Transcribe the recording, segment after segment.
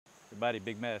Everybody,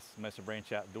 Big Mess of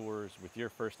Branch Outdoors with your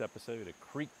first episode of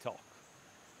Creek Talk.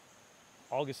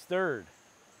 August 3rd,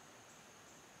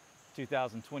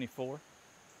 2024.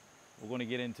 We're going to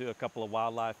get into a couple of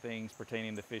wildlife things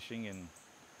pertaining to fishing and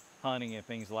hunting and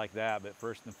things like that. But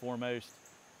first and foremost,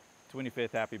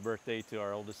 25th happy birthday to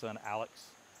our oldest son, Alex.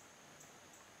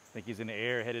 I think he's in the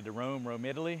air headed to Rome,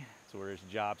 Italy. That's where his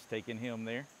job's taking him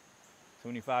there.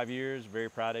 25 years, very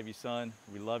proud of you, son.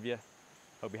 We love you.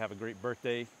 Hope you have a great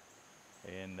birthday.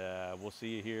 And we'll see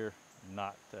you here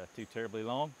not too terribly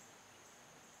long.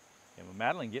 And with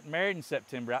Madeline getting married in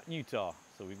September out in Utah.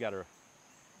 So we got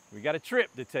a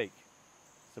trip to take,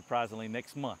 surprisingly,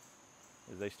 next month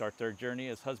as they start their journey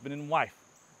as husband and wife.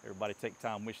 Everybody take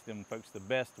time, wish them folks the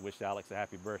best, wish Alex a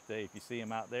happy birthday if you see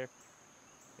him out there.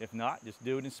 If not, just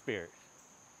do it in spirit.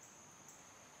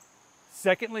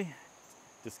 Secondly,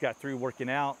 just got through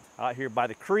working out here by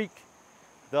the creek.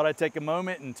 Thought I'd take a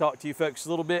moment and talk to you folks a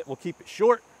little bit. We'll keep it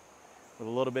short with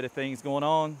a little bit of things going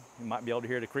on. You might be able to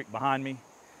hear the creek behind me.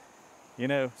 You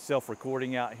know,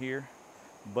 self-recording out here.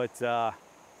 But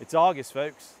it's August,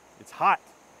 folks. It's hot,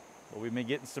 but we've been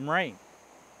getting some rain.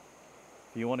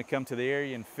 If you want to come to the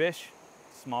area and fish,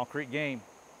 small creek game,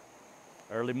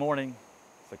 early morning,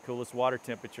 it's the coolest water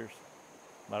temperatures.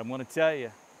 But I'm going to tell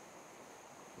you,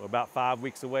 we're about 5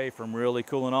 weeks away from really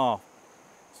cooling off.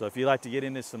 So if you like to get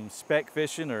into some speck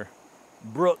fishing or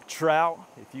brook trout,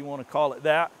 if you want to call it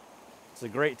that, it's a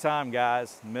great time,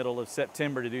 guys, middle of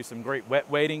September, to do some great wet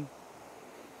wading.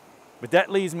 But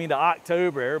that leads me to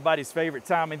October, everybody's favorite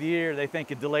time of the year. They think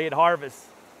of delayed harvest.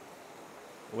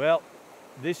 Well,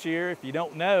 this year, if you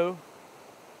don't know,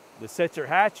 the Setzer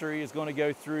hatchery is going to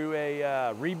go through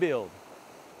a rebuild.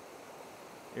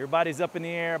 Everybody's up in the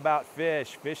air about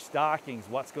fish stockings,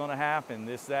 what's going to happen,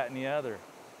 this, that, and the other.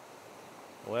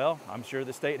 Well, I'm sure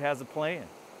the state has a plan.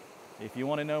 If you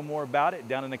want to know more about it,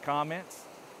 down in the comments,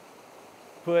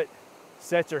 put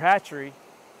Setzer hatchery,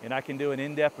 and I can do an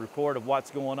in-depth report of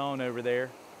what's going on over there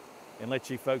and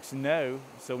let you folks know,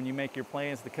 so when you make your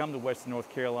plans to come to Western North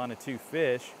Carolina to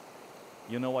fish,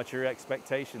 you'll know what your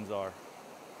expectations are,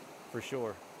 for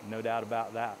sure, no doubt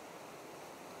about that.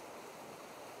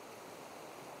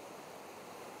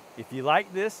 If you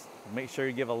like this, make sure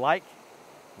you give a like.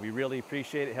 We really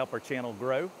appreciate it, help our channel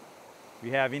grow. If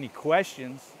you have any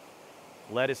questions,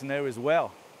 let us know as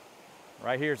well.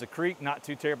 Right here is a creek not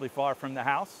too terribly far from the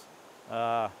house.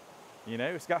 You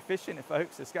know, it's got fish in it,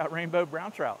 folks. It's got rainbow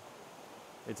brown trout.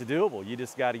 It's doable. You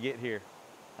just got to get here.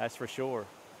 That's for sure.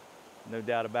 No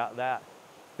doubt about that.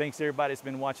 Thanks to everybody that's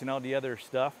been watching all the other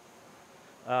stuff.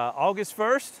 August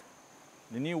 1st,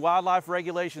 the new wildlife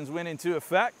regulations went into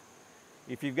effect.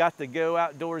 If you've got the Go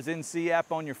Outdoors NC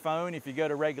app on your phone, if you go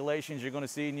to regulations, you're going to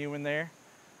see a new one there.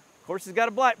 Of course, it's got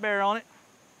a black bear on it.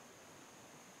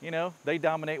 You know, they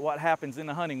dominate what happens in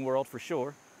the hunting world for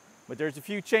sure. But there's a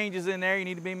few changes in there you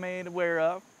need to be made aware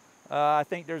of. I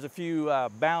think there's a few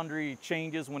boundary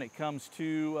changes when it comes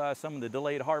to some of the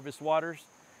delayed harvest waters.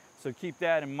 So keep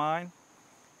that in mind.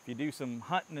 If you do some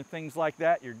hunting and things like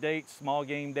that, your dates, small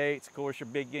game dates, of course your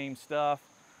big game stuff,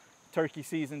 turkey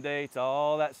season dates,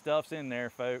 all that stuff's in there,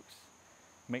 folks.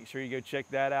 Make sure you go check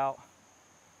that out.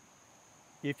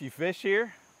 If you fish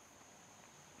here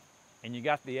and you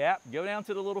got the app, go down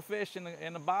to the little fish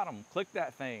in the bottom, click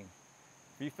that thing.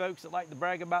 For you folks that like to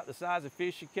brag about the size of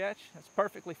fish you catch, that's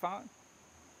perfectly fine.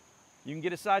 You can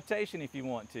get a citation if you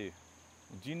want to.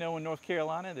 Did you know in North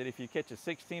Carolina that if you catch a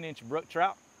 16-inch brook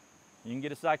trout, you can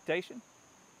get a citation?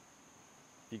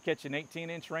 If you catch an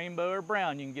 18-inch rainbow or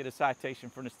brown, you can get a citation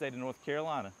from the state of North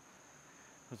Carolina.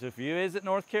 So if you visit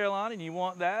North Carolina and you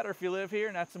want that, or if you live here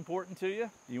and that's important to you,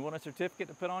 you want a certificate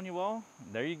to put on your wall,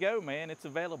 there you go, man, it's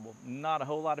available. Not a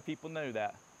whole lot of people know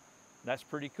that. That's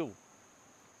pretty cool.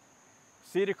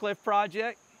 Cedar Cliff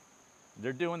project,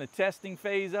 they're doing the testing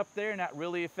phase up there, and that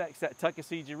really affects that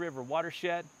Tuckasegee River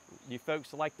watershed. You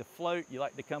folks like to float, you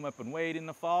like to come up and wade in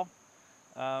the fall.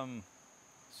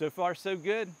 So far, so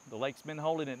good. The lake's been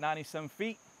holding at 90-some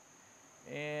feet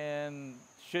and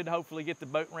should hopefully get the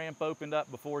boat ramp opened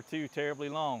up before too terribly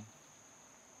long.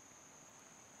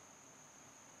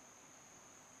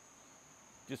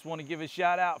 Just want to give a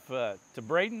shout out to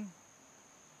Braden.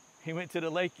 He went to the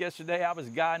lake yesterday. I was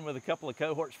guiding with a couple of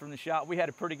cohorts from the shop. We had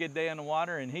a pretty good day on the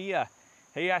water, and he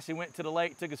actually went to the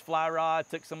lake, took his fly rod,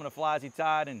 took some of the flies he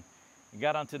tied, and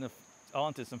got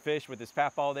onto some fish with his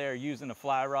papaw there using a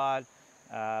fly rod.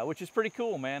 Which is pretty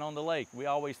cool, man, on the lake. We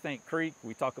always think creek,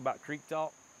 we talk about creek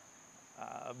talk,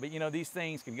 but you know, these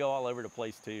things can go all over the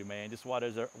place too, man. Just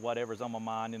whatever's on my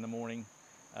mind in the morning,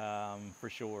 for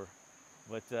sure.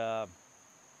 But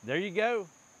there you go.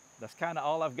 That's kind of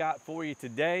all I've got for you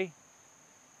today.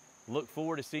 Look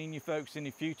forward to seeing you folks in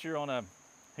the future on a,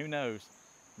 who knows,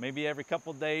 maybe every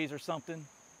couple days or something.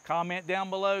 Comment down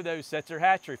below those Setzer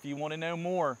Hatchery if you want to know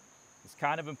more. It's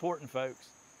kind of important, folks.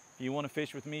 If you want to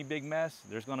fish with me, Big Mess,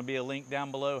 there's going to be a link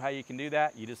down below how you can do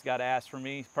that. You just got to ask for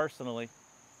me personally.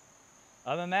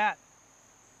 Other than that,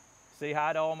 say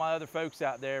hi to all my other folks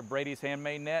out there, Brady's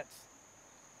Handmade Nets,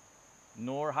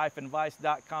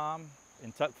 nor-vice.com,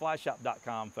 and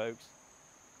tuckflyshop.com, folks.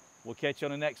 We'll catch you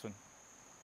on the next one.